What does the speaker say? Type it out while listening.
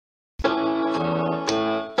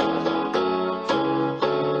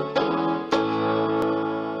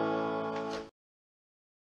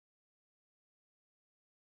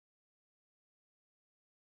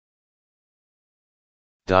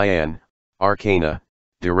Diane, Arcana,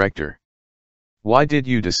 Director. Why did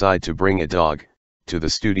you decide to bring a dog to the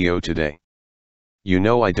studio today? You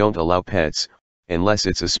know I don't allow pets, unless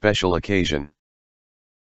it's a special occasion.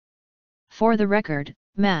 For the record,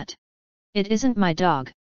 Matt. It isn't my dog.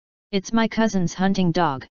 It's my cousin's hunting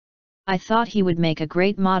dog. I thought he would make a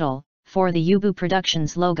great model for the Ubu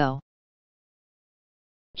Productions logo.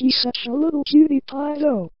 He's such a little cutie pie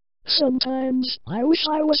though. Sometimes I wish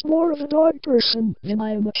I was more of a dog person than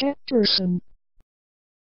I am a cat person.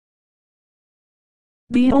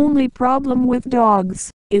 The only problem with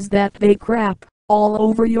dogs is that they crap all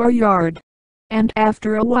over your yard. And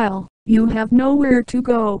after a while, you have nowhere to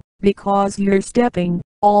go because you're stepping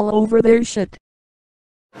all over their shit.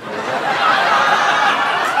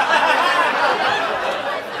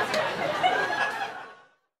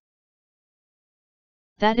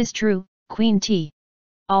 That is true, Queen T.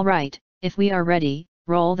 Alright, if we are ready,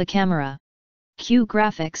 roll the camera. Cue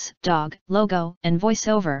graphics, dog, logo, and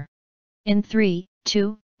voiceover. In 3,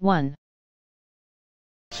 2, 1.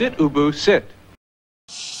 Sit, Ubu, sit.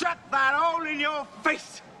 Shut that hole in your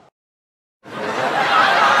face!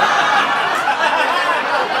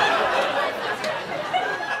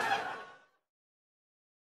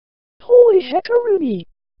 Holy heckaroonie!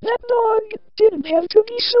 That dog didn't have to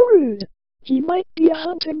be so rude. He might be a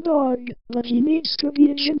hunting dog, but he needs to be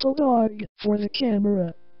a gentle dog for the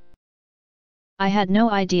camera. I had no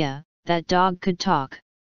idea that dog could talk.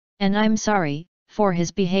 And I'm sorry for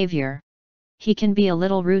his behavior. He can be a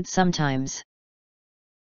little rude sometimes.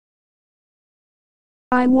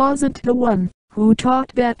 I wasn't the one who taught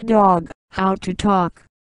that dog how to talk.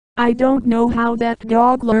 I don't know how that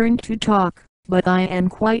dog learned to talk, but I am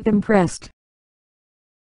quite impressed.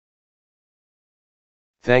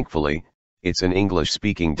 Thankfully, it's an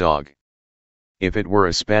English-speaking dog. If it were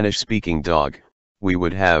a Spanish-speaking dog, we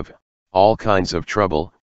would have all kinds of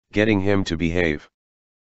trouble getting him to behave.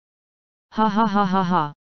 Ha ha ha ha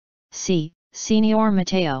ha. See, Señor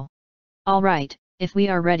Mateo. Alright, if we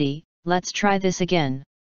are ready, let's try this again.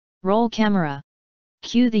 Roll camera.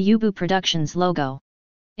 Cue the Ubu Productions logo.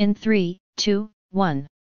 In 3, 2, 1.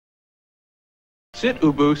 Sit,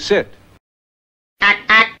 Ubu, sit.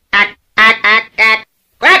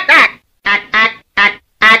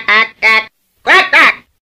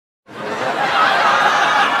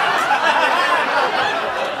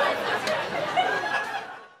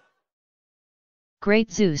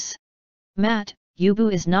 Great Zeus. Matt,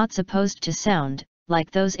 Ubu is not supposed to sound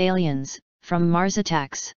like those aliens from Mars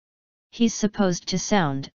Attacks. He's supposed to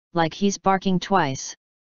sound like he's barking twice.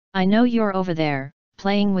 I know you're over there,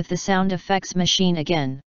 playing with the sound effects machine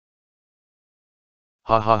again.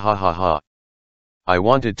 Ha ha ha ha ha. I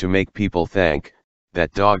wanted to make people think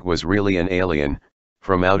that dog was really an alien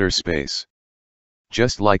from outer space.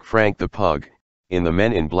 Just like Frank the Pug in the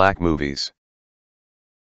Men in Black movies.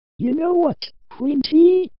 You know what, Queen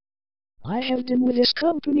T? I have been with this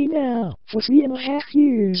company now for 3.5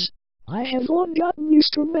 years. I have long gotten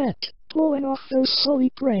used to Matt pulling off those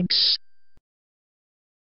silly pranks.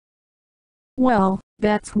 Well,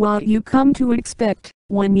 that's what you come to expect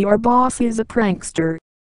when your boss is a prankster.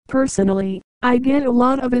 Personally, I get a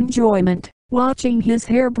lot of enjoyment watching his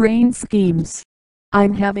harebrained schemes.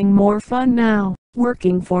 I'm having more fun now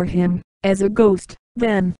working for him as a ghost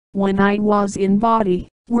than when I was in body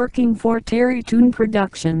working for Terrytoon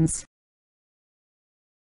Productions.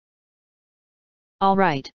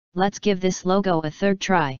 Alright, let's give this logo a third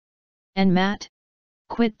try. And Matt?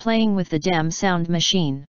 Quit playing with the damn sound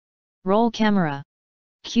machine. Roll camera.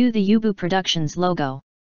 Cue the Ubu Productions logo.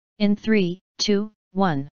 In 3, 2,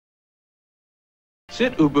 1.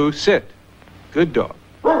 Sit, Ubu, sit. Good dog.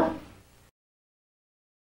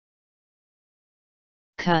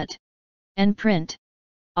 Cut. And print.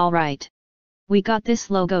 Alright. We got this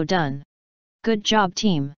logo done. Good job,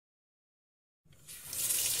 team.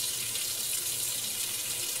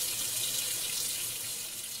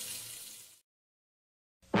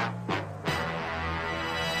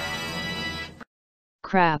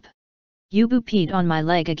 Crap. Ubu peed on my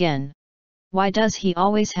leg again. Why does he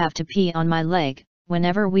always have to pee on my leg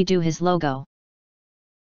whenever we do his logo?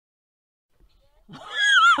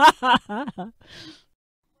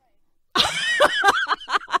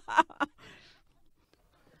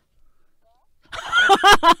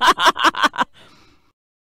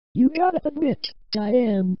 You gotta admit,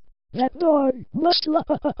 Diane, that dog must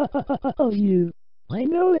love you. I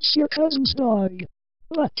know it's your cousin's dog,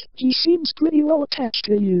 but he seems pretty well attached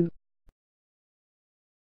to you.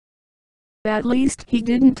 At least he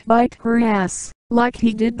didn't bite her ass, like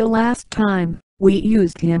he did the last time we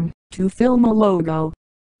used him to film a logo.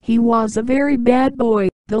 He was a very bad boy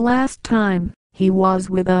the last time he was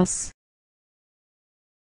with us.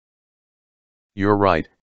 You're right,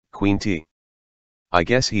 Queen T. I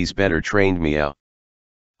guess he's better trained meow.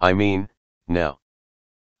 I mean, now.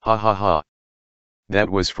 Ha ha ha. That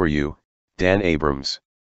was for you, Dan Abrams.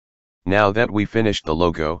 Now that we finished the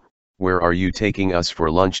logo, where are you taking us for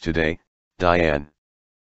lunch today, Diane?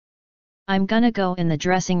 I'm gonna go in the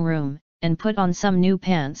dressing room, and put on some new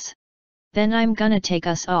pants. Then I'm gonna take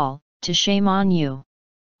us all, to Shame on You.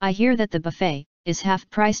 I hear that the buffet, is half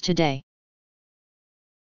price today.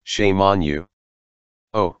 Shame on you.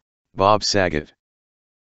 Oh, Bob Saget.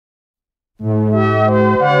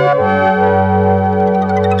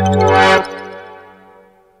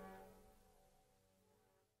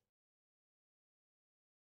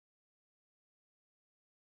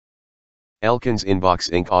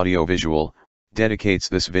 Elkinsinboxinc Audiovisual dedicates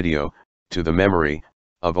this video to the memory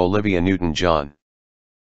of Olivia Newton-John.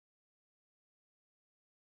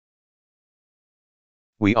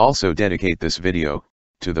 We also dedicate this video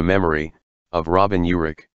to the memory of Robin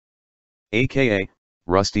Urich, aka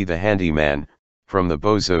Rusty the Handyman, from the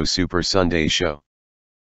Bozo Super Sunday Show.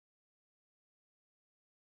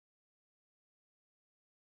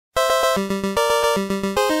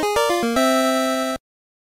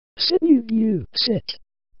 Sit, you, sit.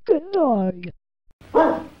 Good dog.